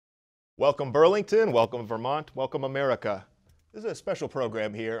Welcome Burlington, welcome Vermont, welcome America. This is a special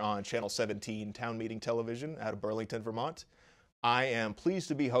program here on Channel 17 Town Meeting Television out of Burlington, Vermont. I am pleased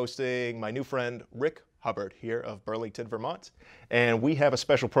to be hosting my new friend Rick Hubbard here of Burlington, Vermont. And we have a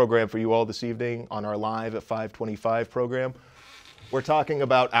special program for you all this evening on our Live at 525 program. We're talking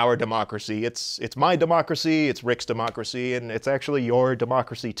about our democracy. It's my democracy, it's Rick's democracy, and it's actually your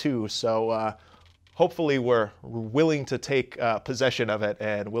democracy too. So hopefully we're willing to take possession of it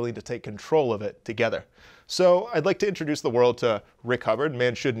and willing to take control of it together. So I'd like to introduce the world to Rick Hubbard.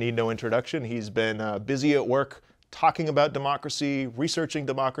 Man should need no introduction. He's been busy at work talking about democracy, researching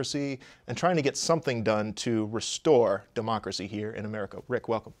democracy, and trying to get something done to restore democracy here in America. Rick,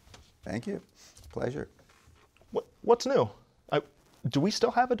 welcome. Thank you. Pleasure. What's new? Do we still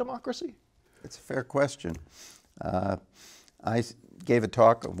have a democracy? It's a fair question. I gave a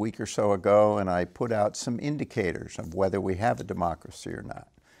talk a week or so ago, and I put out some indicators of whether we have a democracy or not.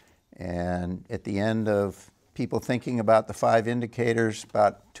 And at the end of people thinking about the 5 indicators,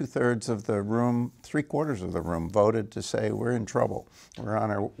 about 2/3 of the room, 3/4 of the room voted to say we're in trouble.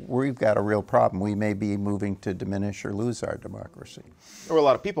 We've got a real problem. We may be moving to diminish or lose our democracy. There were a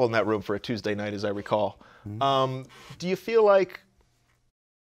lot of people in that room for a Tuesday night, as I recall. Do you feel like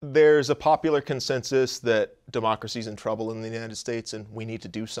there's a popular consensus that democracy's in trouble in the United States and we need to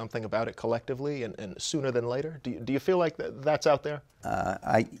do something about it collectively and sooner than later? Do you feel like that's out there?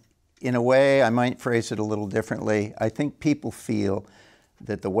 In a way, I might phrase it a little differently. I think people feel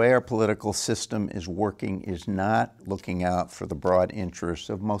that the way our political system is working is not looking out for the broad interests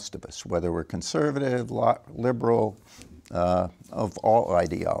of most of us, whether we're conservative, liberal, of all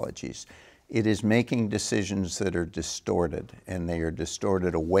ideologies. It is making decisions that are distorted, and they are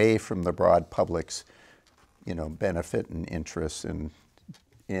distorted away from the broad public's, benefit and interests, and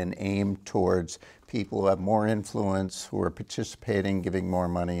aimed towards people who have more influence, who are participating, giving more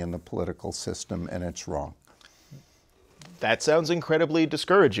money in the political system, and it's wrong. That sounds incredibly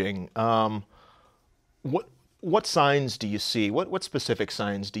discouraging. What signs do you see? What specific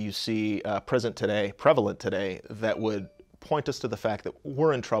signs do you see prevalent today, that would point us to the fact that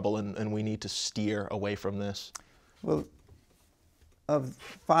we're in trouble and we need to steer away from this? Well, of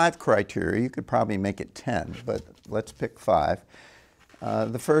 5 criteria, you could probably make it 10, but let's pick 5.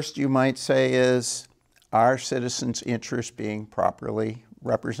 The first you might say is, are citizens' interests being properly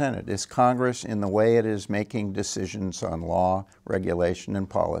represented? Is Congress, in the way it is making decisions on law, regulation, and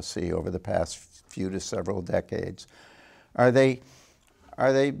policy over the past few to several decades, are they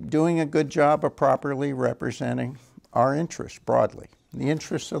doing a good job of properly representing our interests broadly, the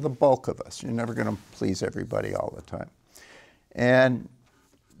interests of the bulk of us? You're never going to please everybody all the time. And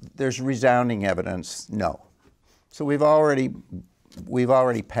there's resounding evidence, no. So we've already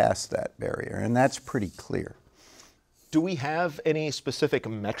passed that barrier, and that's pretty clear. Do we have any specific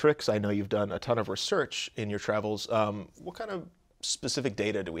metrics? I know you've done a ton of research in your travels. What kind of specific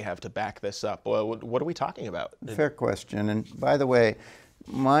data do we have to back this up? What are we talking about? Fair question. And by the way,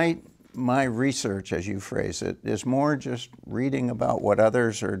 my research, as you phrase it, is more just reading about what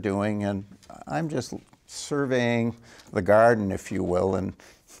others are doing, and I'm just surveying the garden, if you will,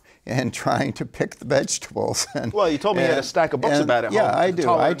 and trying to pick the vegetables. Well, you told me you had a stack of books about it. Yeah, I do.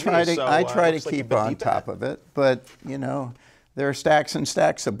 I try to keep on top of it, but there are stacks and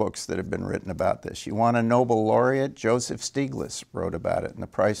stacks of books that have been written about this. You want a Nobel laureate? Joseph Stiglitz wrote about it in The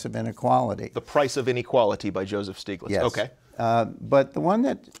Price of Inequality. The Price of Inequality by Joseph Stiglitz. Yes. Okay. But the one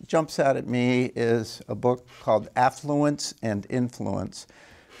that jumps out at me is a book called Affluence and Influence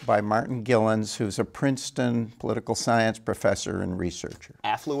by Martin Gilens, who's a Princeton political science professor and researcher.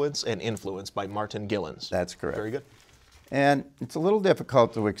 Affluence and Influence by Martin Gilens. That's correct. Very good. And it's a little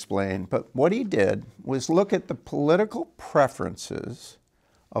difficult to explain, but what he did was look at the political preferences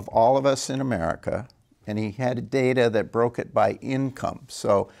of all of us in America, and he had data that broke it by income.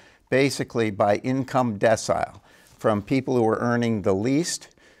 So basically by income decile, from people who were earning the least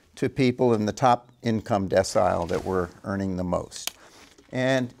to people in the top income decile that were earning the most.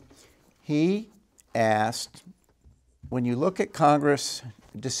 And he asked, when you look at Congress,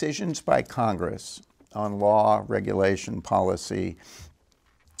 decisions by Congress on law, regulation, policy,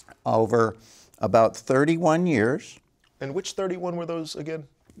 over about 31 years. And which 31 were those again?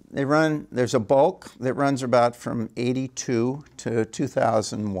 There's a bulk that runs about from 82 to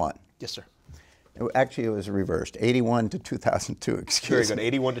 2001. Yes, sir. Actually, it was reversed, 81 to 2002, excuse me. Very good,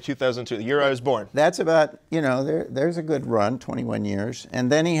 81 to 2002, the year I was born. That's about, there's a good run, 21 years.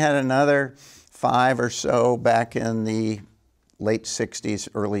 And then he had another 5 or so back in the late 60s,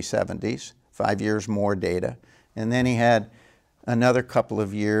 early 70s, 5 years more data. And then he had another couple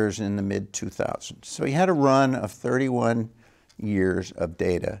of years in the mid-2000s. So he had a run of 31 years of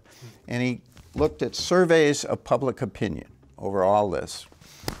data, and he looked at surveys of public opinion over all this.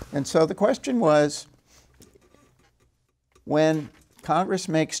 And so the question was, when Congress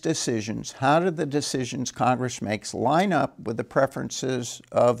makes decisions, how do the decisions Congress makes line up with the preferences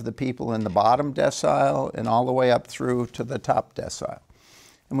of the people in the bottom decile and all the way up through to the top decile?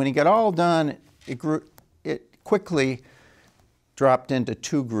 And when he got all done, it quickly dropped into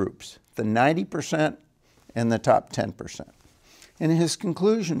two groups, the 90% and the top 10%. And his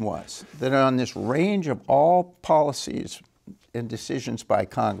conclusion was that on this range of all policies and decisions by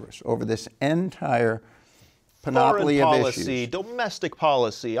Congress over this entire panoply Foreign of policy, issues, domestic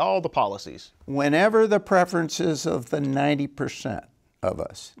policy, all the policies. whenever the preferences of the 90% of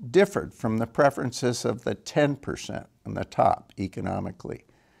us differed from the preferences of the 10% on the top economically,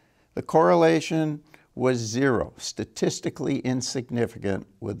 the correlation was zero, statistically insignificant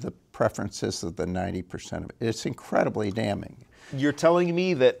with the preferences of the 90% of it. It's incredibly damning. You're telling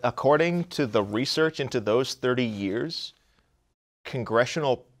me that according to the research into those 30 years,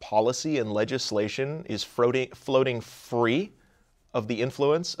 congressional policy and legislation is floating free of the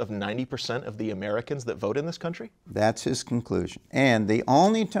influence of 90% of the Americans that vote in this country? That's his conclusion. And the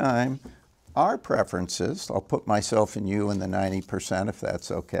only time our preferences, I'll put myself and you in the 90% if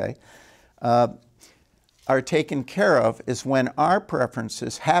that's okay, are taken care of is when our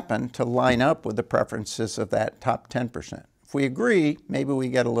preferences happen to line up with the preferences of that top 10%. If we agree, maybe we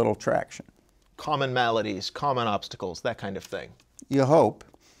get a little traction. Common maladies, common obstacles, that kind of thing. You hope.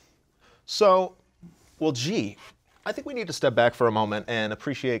 So, well, gee, I think we need to step back for a moment and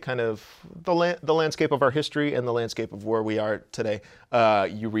appreciate kind of the landscape of our history and the landscape of where we are today.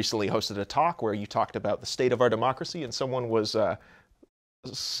 You recently hosted a talk where you talked about the state of our democracy, and someone was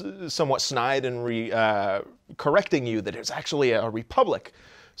somewhat snide and correcting you that it's actually a republic.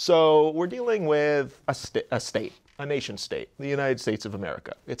 So we're dealing with a state, a nation state, the United States of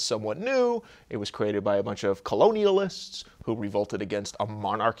America. It's somewhat new. It was created by a bunch of colonialists who revolted against a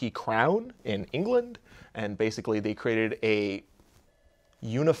monarchy crown in England. And basically they created a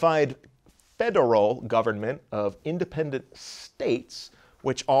unified federal government of independent states,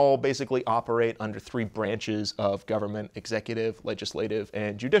 which all basically operate under three branches of government: executive, legislative,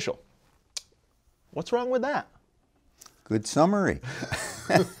 and judicial. What's wrong with that? Good summary.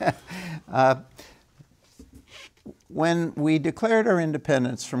 When we declared our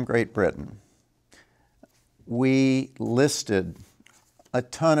independence from Great Britain, we listed a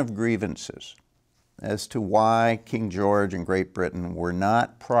ton of grievances as to why King George and Great Britain were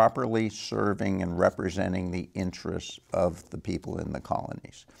not properly serving and representing the interests of the people in the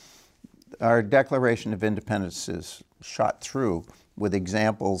colonies. Our Declaration of Independence is shot through with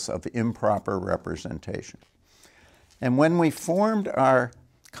examples of improper representation. And when we formed our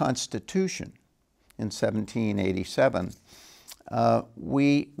Constitution in 1787,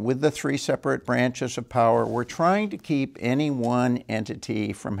 we, with the three separate branches of power, were trying to keep any one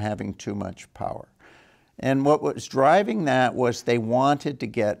entity from having too much power. And what was driving that was they wanted to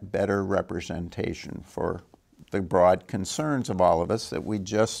get better representation for the broad concerns of all of us that we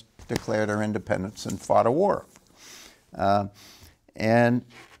just declared our independence and fought a war. And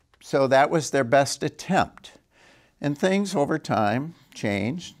so that was their best attempt. And things over time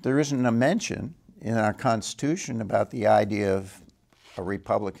changed. There isn't a mention in our Constitution about the idea of a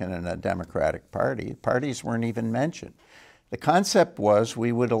Republican and a Democratic Party. Parties weren't even mentioned. The concept was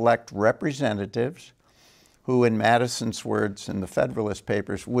we would elect representatives who, in Madison's words in the Federalist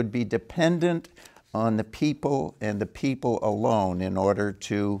Papers, would be dependent on the people and the people alone in order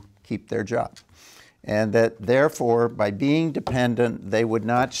to keep their job. And that therefore, by being dependent, they would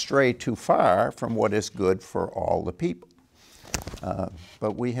not stray too far from what is good for all the people.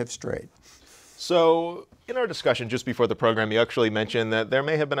 But we have strayed. So in our discussion just before the program, you actually mentioned that there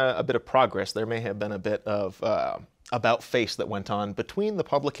may have been a bit of progress. There may have been a bit of about face that went on between the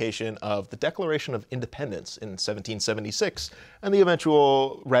publication of the Declaration of Independence in 1776 and the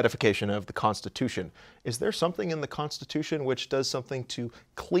eventual ratification of the Constitution. Is there something in the Constitution which does something to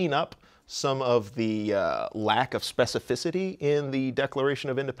clean up some of the lack of specificity in the Declaration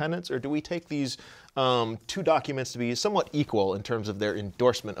of Independence, or do we take these two documents to be somewhat equal in terms of their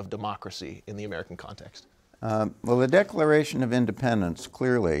endorsement of democracy in the American context? Well, the Declaration of Independence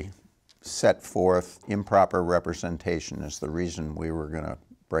clearly set forth improper representation as the reason we were going to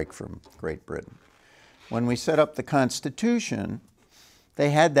break from Great Britain. When we set up the Constitution,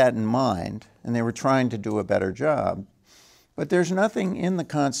 they had that in mind, and they were trying to do a better job. But there's nothing in the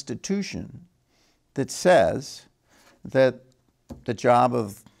Constitution that says that the job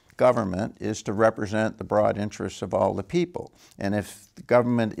of government is to represent the broad interests of all the people. And if the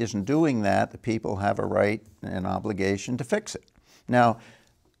government isn't doing that, the people have a right and obligation to fix it. Now,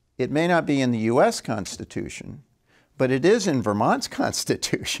 it may not be in the U.S. Constitution, but it is in Vermont's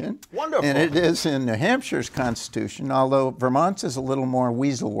Constitution. Wonderful. And it is in New Hampshire's Constitution, although Vermont's is a little more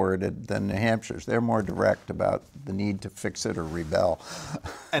weasel-worded than New Hampshire's. They're more direct about the need to fix it or rebel.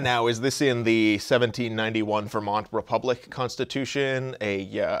 And now, is this in the 1791 Vermont Republic Constitution,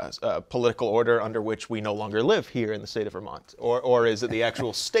 a political order under which we no longer live here in the state of Vermont? Or is it the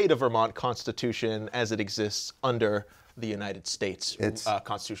actual state of Vermont Constitution as it exists under the United States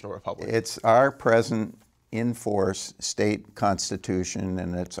Constitutional Republic? It's our present in force state constitution,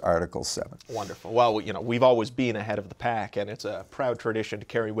 and it's Article 7. Wonderful. Well, you know, we've always been ahead of the pack, and it's a proud tradition to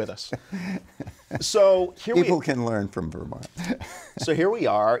carry with us. So here People can learn from Vermont. So here we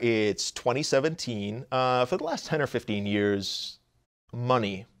are. It's 2017. For the last 10 or 15 years,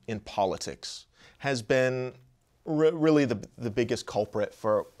 money in politics has been really the biggest culprit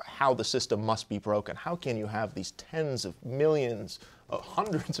for how the system must be broken. How can you have these tens of millions,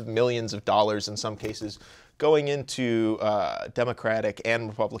 hundreds of millions of dollars in some cases going into Democratic and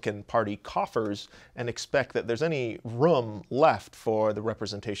Republican Party coffers and expect that there's any room left for the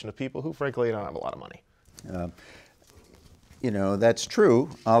representation of people who frankly don't have a lot of money? You know, that's true,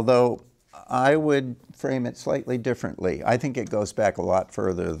 although I would frame it slightly differently. I think it goes back a lot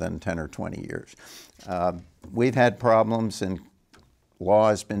further than 10 or 20 years. We've had problems, and law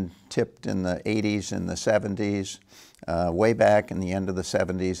has been tipped in the 80s and the 70s. Way back in the end of the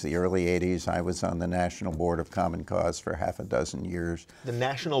 70s, the early 80s, I was on the National Board of Common Cause for half a dozen years. The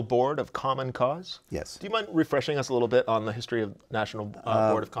National Board of Common Cause? Yes. Do you mind refreshing us a little bit on the history of National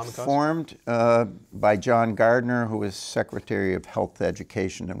Board of Common Cause? Formed by John Gardner, who was Secretary of Health,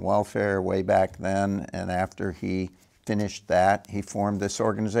 Education, and Welfare way back then, and after he finished that, he formed this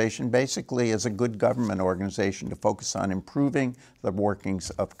organization basically as a good government organization to focus on improving the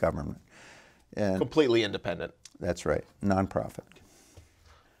workings of government. And completely independent. That's right, nonprofit.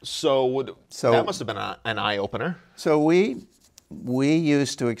 So that must have been an eye-opener. So we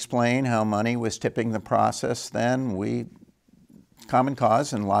used to explain how money was tipping the process then. Common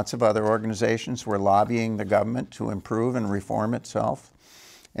Cause and lots of other organizations were lobbying the government to improve and reform itself.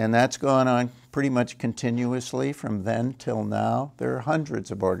 And that's gone on pretty much continuously from then till now. There are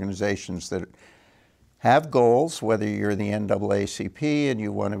hundreds of organizations that have goals, whether you're the NAACP and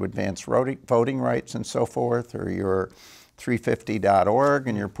you want to advance voting rights and so forth, or you're 350.org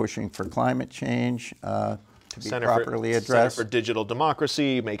and you're pushing for climate change to be properly addressed. Center for Digital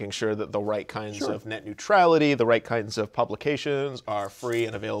Democracy, making sure that the right kinds of net neutrality, the right kinds of publications are free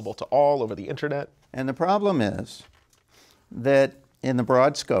and available to all over the internet. And the problem is that in the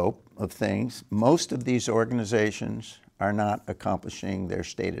broad scope of things, most of these organizations are not accomplishing their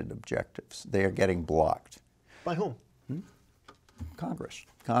stated objectives. They are getting blocked. By whom? Congress.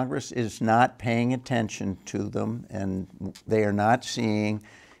 Congress is not paying attention to them, and they are not seeing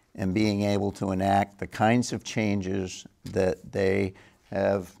and being able to enact the kinds of changes that they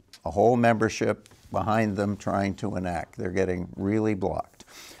have a whole membership behind them trying to enact. They're getting really blocked.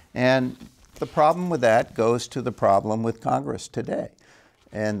 And the problem with that goes to the problem with Congress today.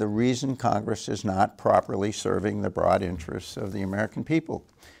 And the reason Congress is not properly serving the broad interests of the American people.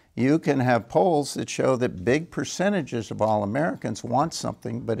 You can have polls that show that big percentages of all Americans want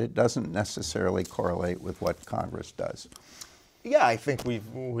something, but it doesn't necessarily correlate with what Congress does. Yeah, I think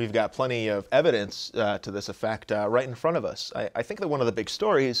we've got plenty of evidence to this effect right in front of us. I think that one of the big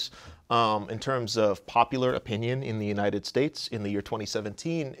stories in terms of popular opinion in the United States in the year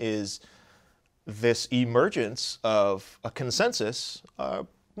 2017 is this emergence of a consensus,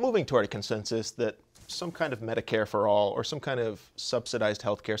 moving toward a consensus that some kind of Medicare for all or some kind of subsidized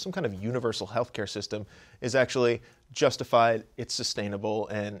healthcare, some kind of universal healthcare system is actually justified, it's sustainable,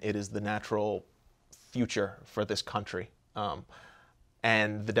 and it is the natural future for this country.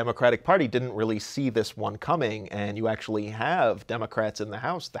 And the Democratic Party didn't really see this one coming, and you actually have Democrats in the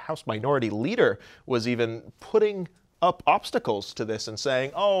House. The House Minority Leader was even putting up obstacles to this and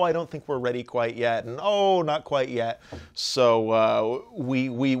saying, oh, I don't think we're ready quite yet, and oh, not quite yet. So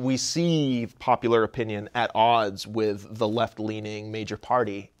we see popular opinion at odds with the left-leaning major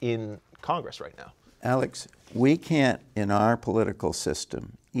party in Congress right now. Alex, we can't, in our political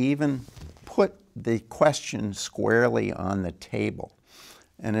system, even put the question squarely on the table.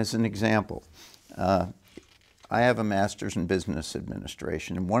 And as an example, I have a master's in business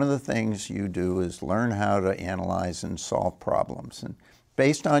administration, and one of the things you do is learn how to analyze and solve problems. And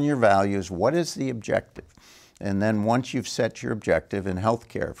based on your values, what is the objective? And then once you've set your objective in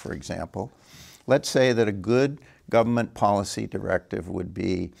healthcare, for example, let's say that a good government policy directive would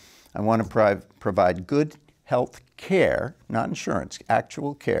be, I want to provide good health care, not insurance,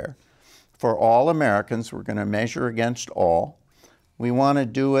 actual care, for all Americans. We're going to measure against all, We want to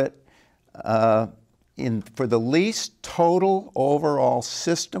do it for the least total overall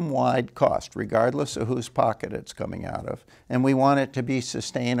system-wide cost, regardless of whose pocket it's coming out of. And we want it to be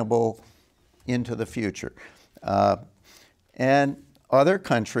sustainable into the future. And other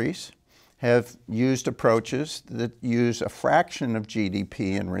countries have used approaches that use a fraction of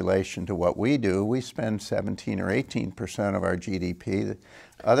GDP in relation to what we do. We spend 17 or 18% of our GDP.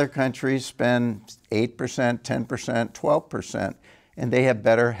 Other countries spend 8%, 10%, 12%, and they have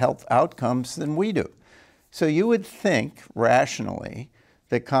better health outcomes than we do. So you would think, rationally,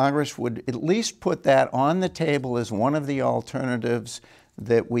 that Congress would at least put that on the table as one of the alternatives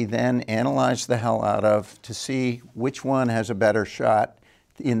that we then analyze the hell out of to see which one has a better shot,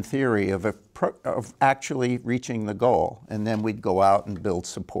 in theory, of actually reaching the goal. And then we'd go out and build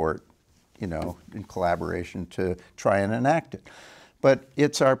support, you know, in collaboration to try and enact it. But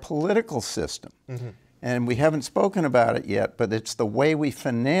it's our political system. Mm-hmm. And we haven't spoken about it yet, but it's the way we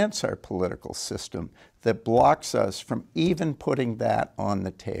finance our political system that blocks us from even putting that on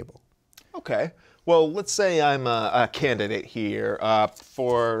the table. Okay. Well, let's say I'm a candidate here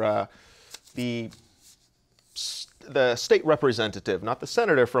for the state representative, not the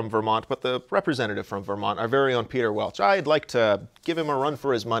senator from Vermont, but the representative from Vermont, our very own Peter Welch. I'd like to give him a run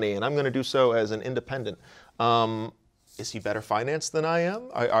for his money, and I'm going to do so as an independent. Is he better financed than I am?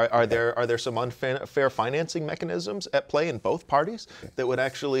 Are there some unfair financing mechanisms at play in both parties that would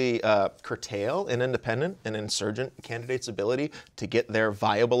actually curtail an independent and insurgent candidate's ability to get their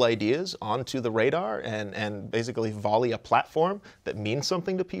viable ideas onto the radar and basically volley a platform that means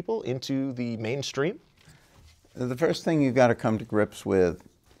something to people into the mainstream? The first thing you've got to come to grips with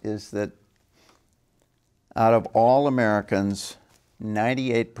is that out of all Americans,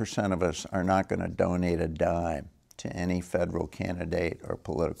 98% of us are not going to donate a dime to any federal candidate or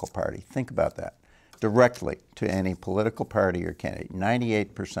political party. Think about that. Directly to any political party or candidate,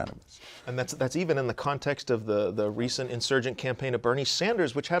 98% of us. And that's even in the context of the recent insurgent campaign of Bernie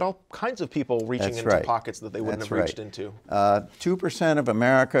Sanders, which had all kinds of people reaching into pockets that they wouldn't have reached into. 2% of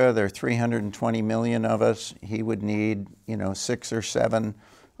America, there are 320 million of us. He would need, 6 or 7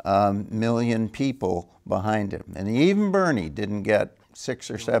 million people behind him. And even Bernie didn't get 6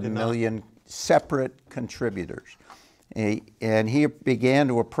 or 7 million separate contributors. And he began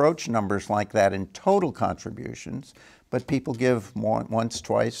to approach numbers like that in total contributions, but people give once,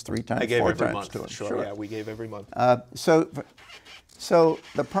 twice, 3 times, 4 times to him. Sure, yeah, we gave every month. So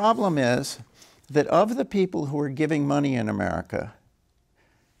the problem is that of the people who are giving money in America,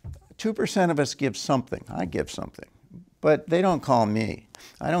 2% of us give something. I give something, but they don't call me.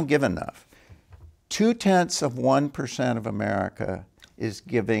 I don't give enough. 0.2% of America is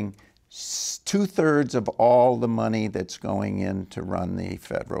giving 2/3 of all the money that's going in to run the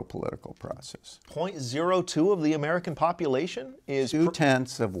federal political process. 0.02 of the American population is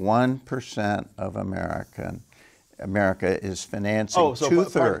 0.2% of America is financing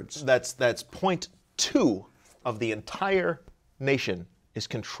 2/3. That's 0.2 of the entire nation is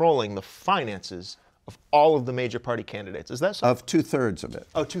controlling the finances of all of the major party candidates. Is that so? Of 2/3 of it.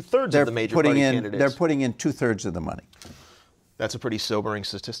 Oh, 2/3 of the major party candidates. They're putting in 2/3 of the money. That's a pretty sobering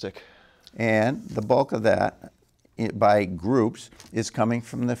statistic. And the bulk of that, by groups, is coming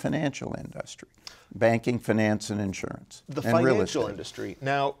from the financial industry. Banking, finance, and insurance. The and real financial estate. industry.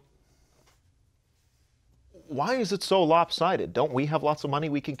 Now, why is it so lopsided? Don't we have lots of money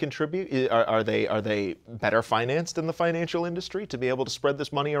we can contribute? Are they better financed in the financial industry to be able to spread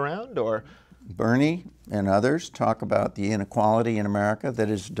this money around? Or Bernie and others talk about the inequality in America that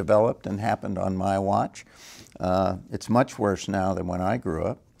has developed and happened on my watch. It's much worse now than when I grew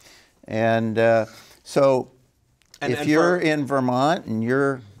up. And if you're in Vermont and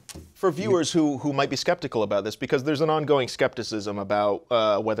you're... For viewers who might be skeptical about this, because there's an ongoing skepticism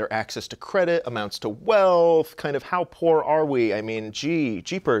about whether access to credit amounts to wealth, kind of how poor are we? I mean,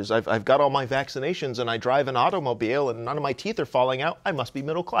 jeepers, I've got all my vaccinations and I drive an automobile and none of my teeth are falling out. I must be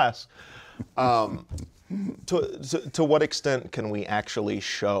middle class. To what extent can we actually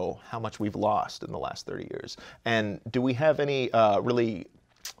show how much we've lost in the last 30 years? And do we have any really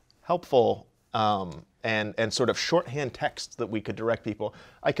helpful and sort of shorthand texts that we could direct people?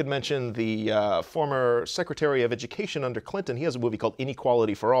 I could mention the former Secretary of Education under Clinton. He has a movie called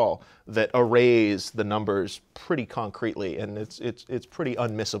Inequality for All that arrays the numbers pretty concretely, and it's pretty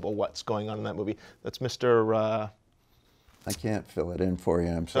unmissable what's going on in that movie. That's Mr. I can't fill it in for you,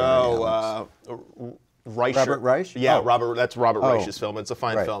 I'm sorry. Reich. Robert Reich? Yeah, that's Robert Reich's film. It's a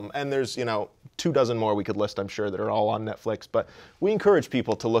fine film. And there's, 2 dozen more we could list, I'm sure, that are all on Netflix. But we encourage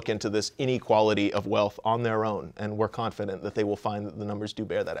people to look into this inequality of wealth on their own, and we're confident that they will find that the numbers do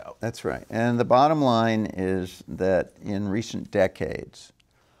bear that out. That's right. And the bottom line is that in recent decades,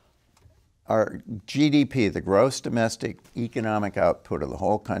 our GDP, the gross domestic economic output of the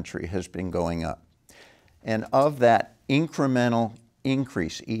whole country, has been going up. And of that incremental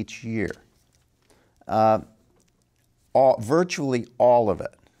increase each year, virtually all of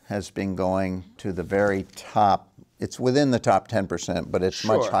it has been going to the very top. It's within the top 10%, but it's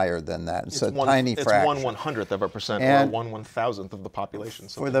much higher than that. It's a tiny fraction. It's 1/100th of a percent, or 1/1000th of the population.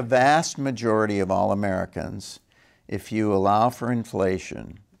 For the vast majority of all Americans, if you allow for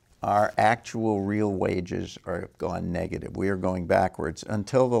inflation, our actual real wages are gone negative. We are going backwards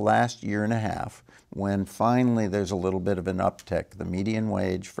until the last year and a half, when finally there's a little bit of an uptick. The median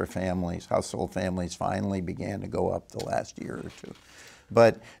wage for families, household families, finally began to go up the last year or two.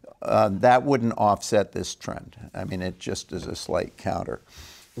 But that wouldn't offset this trend. I mean, it just is a slight counter.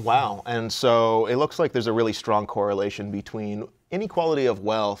 Wow. And so it looks like there's a really strong correlation between inequality of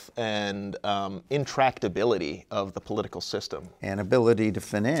wealth and intractability of the political system. And ability to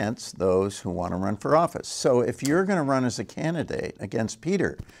finance those who want to run for office. So if you're going to run as a candidate against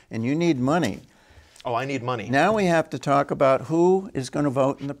Peter and you need money, oh, I need money. Now we have to talk about who is going to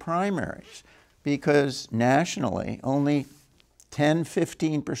vote in the primaries, because nationally only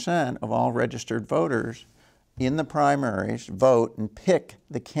 10–15% of all registered voters in the primaries vote and pick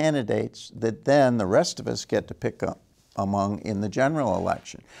the candidates that then the rest of us get to pick up among in the general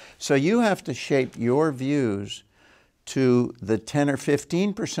election. So you have to shape your views to the 10 or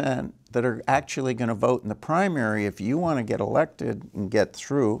 15% that are actually going to vote in the primary. If you want to get elected and get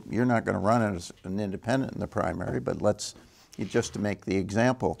through, you're not going to run as an independent in the primary, but just to make the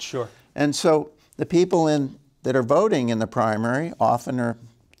example. Sure. And so the people that are voting in the primary often are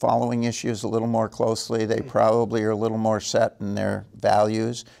following issues a little more closely. They probably are a little more set in their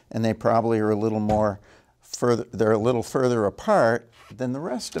values, and they probably are a little more they're a little further apart than the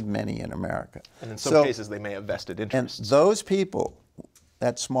rest of many in America. And in some cases, they may have vested interests. And those people,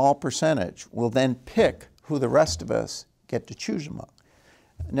 that small percentage, will then pick who the rest of us get to choose among.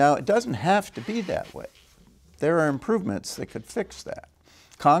 Now, it doesn't have to be that way. There are improvements that could fix that.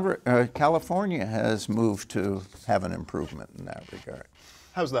 California has moved to have an improvement in that regard.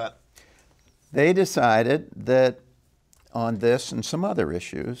 How's that? They decided that on this and some other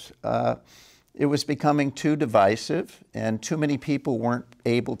issues, it was becoming too divisive and too many people weren't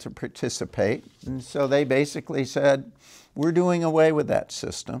able to participate. And so they basically said, we're doing away with that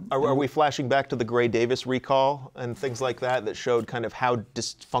system. Are we flashing back to the Gray-Davis recall and things like that that showed kind of how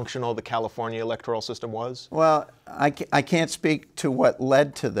dysfunctional the California electoral system was? Well, I can't speak to what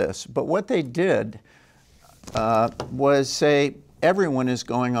led to this, but what they did was say everyone is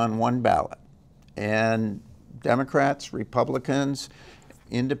going on one ballot. And Democrats, Republicans,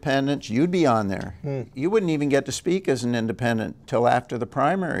 independents, you'd be on there. You wouldn't even get to speak as an independent till after the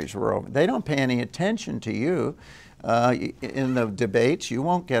primaries were over. They don't pay any attention to you. In the debates, you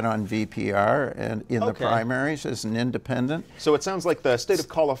won't get on VPR and in the primaries as an independent. So it sounds like the state of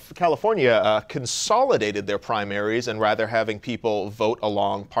California consolidated their primaries, and rather having people vote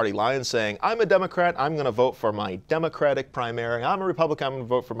along party lines saying, I'm a Democrat, I'm going to vote for my Democratic primary. I'm a Republican, I'm going to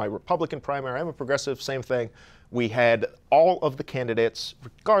vote for my Republican primary. I'm a progressive, same thing. We had all of the candidates,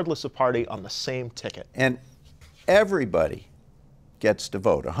 regardless of party, on the same ticket. And everybody gets to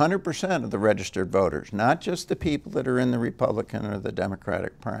vote, 100% of the registered voters, not just the people that are in the Republican or the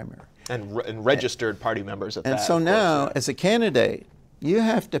Democratic primary. And registered party members at that. And so now, as a candidate, you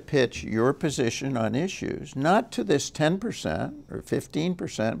have to pitch your position on issues, not to this 10% or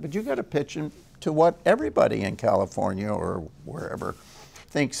 15%, but you got to pitch them to what everybody in California or wherever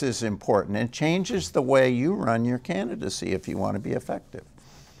thinks is important. It changes the way you run your candidacy if you want to be effective.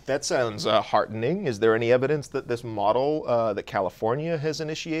 That sounds heartening. Is there any evidence that this model that California has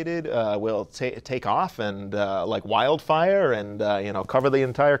initiated will take off and like wildfire and cover the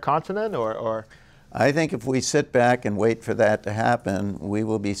entire continent, or? I think if we sit back and wait for that to happen, we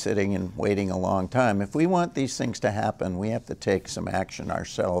will be sitting and waiting a long time. If we want these things to happen, we have to take some action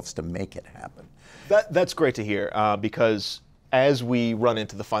ourselves to make it happen. That's great to hear, because as we run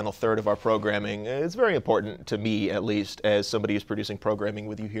into the final third of our programming, it's very important to me, at least, as somebody who's producing programming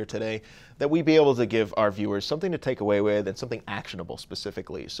with you here today, that we be able to give our viewers something to take away with and something actionable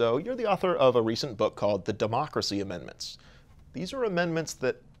specifically. So you're the author of a recent book called The Democracy Amendments. These are amendments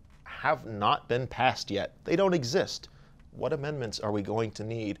that have not been passed yet. They don't exist. What amendments are we going to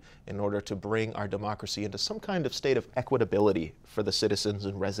need in order to bring our democracy into some kind of state of equitability for the citizens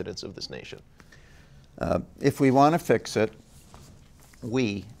and residents of this nation? If we want to fix it,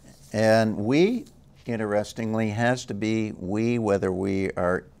 we, And we, interestingly, has to be we, whether we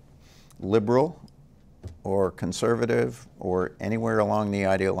are liberal or conservative or anywhere along the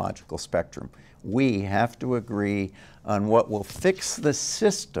ideological spectrum. We have to agree on what will fix the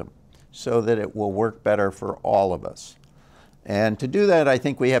system so that it will work better for all of us. And to do that, I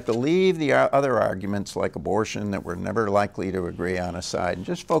think we have to leave the other arguments like abortion that we're never likely to agree on aside and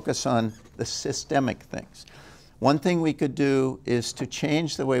just focus on the systemic things. One thing we could do is to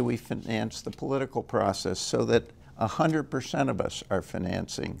change the way we finance the political process so that 100% of us are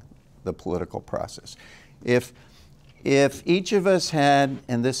financing the political process. If each of us had,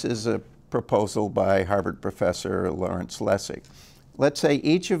 and this is a proposal by Harvard professor Lawrence Lessig, let's say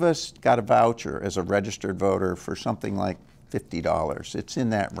each of us got a voucher as a registered voter for something like $50. It's in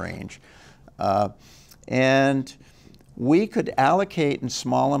that range. And we could allocate in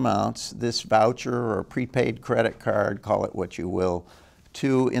small amounts this voucher or prepaid credit card, call it what you will,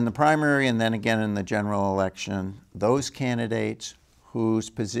 to, in the primary and then again in the general election, those candidates whose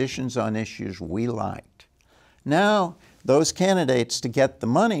positions on issues we liked. Now, those candidates, to get the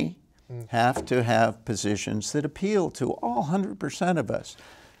money, have to have positions that appeal to all 100% of us.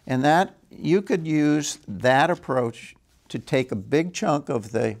 And that, you could use that approach to take a big chunk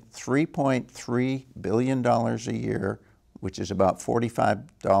of the $3.3 billion a year, which is about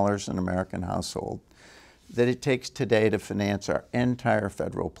 $45 an American household, that it takes today to finance our entire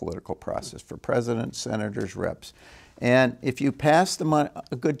federal political process for presidents, senators, reps. And if you pass the money,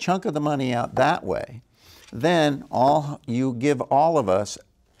 a good chunk of the money out that way, then you give all of us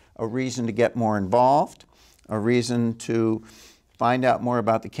a reason to get more involved, a reason to find out more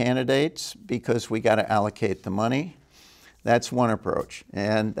about the candidates because we got to allocate the money. That's one approach,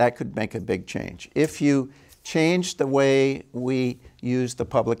 and that could make a big change. If you change the way we use the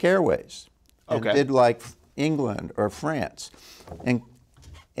public airways, and did like England or France,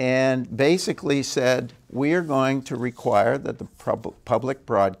 and basically said, we are going to require that the public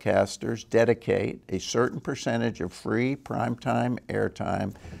broadcasters dedicate a certain percentage of free primetime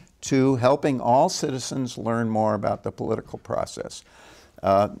airtime to helping all citizens learn more about the political process.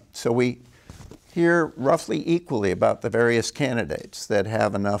 So we hear roughly equally about the various candidates that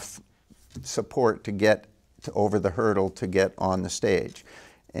have enough support to get over the hurdle to get on the stage.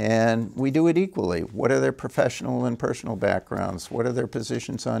 And we do it equally. What are their professional and personal backgrounds? What are their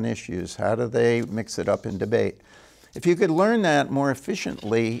positions on issues? How do they mix it up in debate? If you could learn that more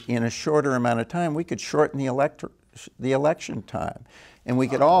efficiently in a shorter amount of time, we could shorten the election time. And we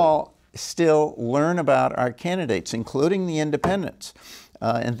could all still learn about our candidates, including the independents.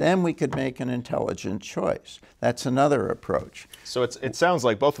 And then we could make an intelligent choice. That's another approach. So it sounds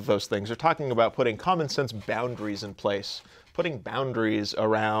like both of those things are talking about putting common sense boundaries in place, putting boundaries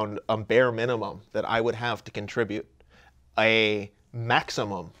around a bare minimum that I would have to contribute, a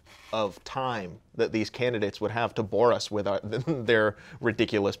maximum of time that these candidates would have to bore us with their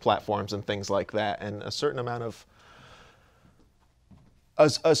ridiculous platforms and things like that, and a certain amount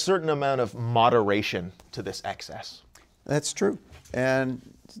of moderation to this excess. That's true. And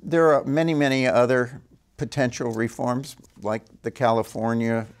there are many, many other potential reforms, like the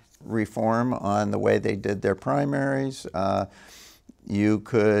California reform on the way they did their primaries. You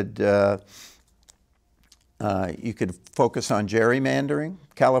could focus on gerrymandering.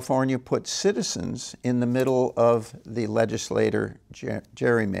 California put citizens in the middle of the legislator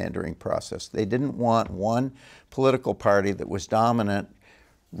gerrymandering process. They didn't want one political party that was dominant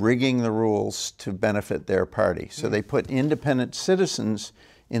rigging the rules to benefit their party. So they put independent citizens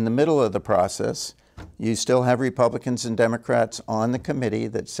in the middle of the process. You still have Republicans and Democrats on the committee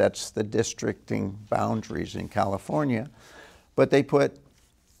that sets the districting boundaries in California, but they put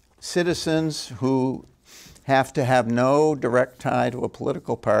citizens who have to have no direct tie to a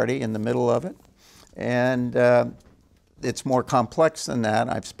political party in the middle of it. And it's more complex than that.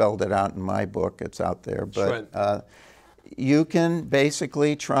 I've spelled it out in my book. It's out there. But you can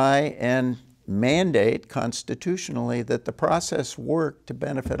basically try and mandate constitutionally that the process work to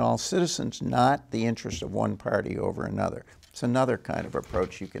benefit all citizens, not the interest of one party over another. It's another kind of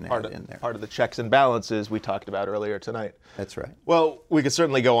approach you can add in there. Part of the checks and balances we talked about earlier tonight. That's right. Well, we could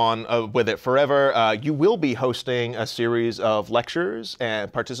certainly go on with it forever. You will be hosting a series of lectures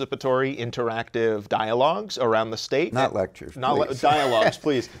and participatory interactive dialogues around the state. Not lectures, dialogues,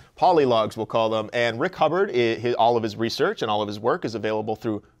 please. Polylogs, we'll call them. And Rick Hubbard, all of his research and all of his work is available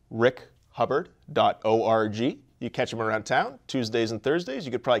through rickhubbard.org. You catch him around town, Tuesdays and Thursdays.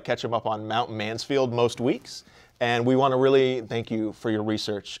 You could probably catch him up on Mount Mansfield most weeks. And we want to really thank you for your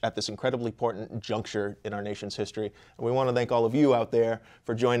research at this incredibly important juncture in our nation's history. And we want to thank all of you out there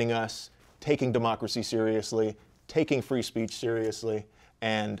for joining us, taking democracy seriously, taking free speech seriously,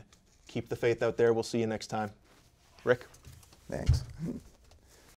 and Keep the faith out there. We'll see you next time. Rick? Thanks.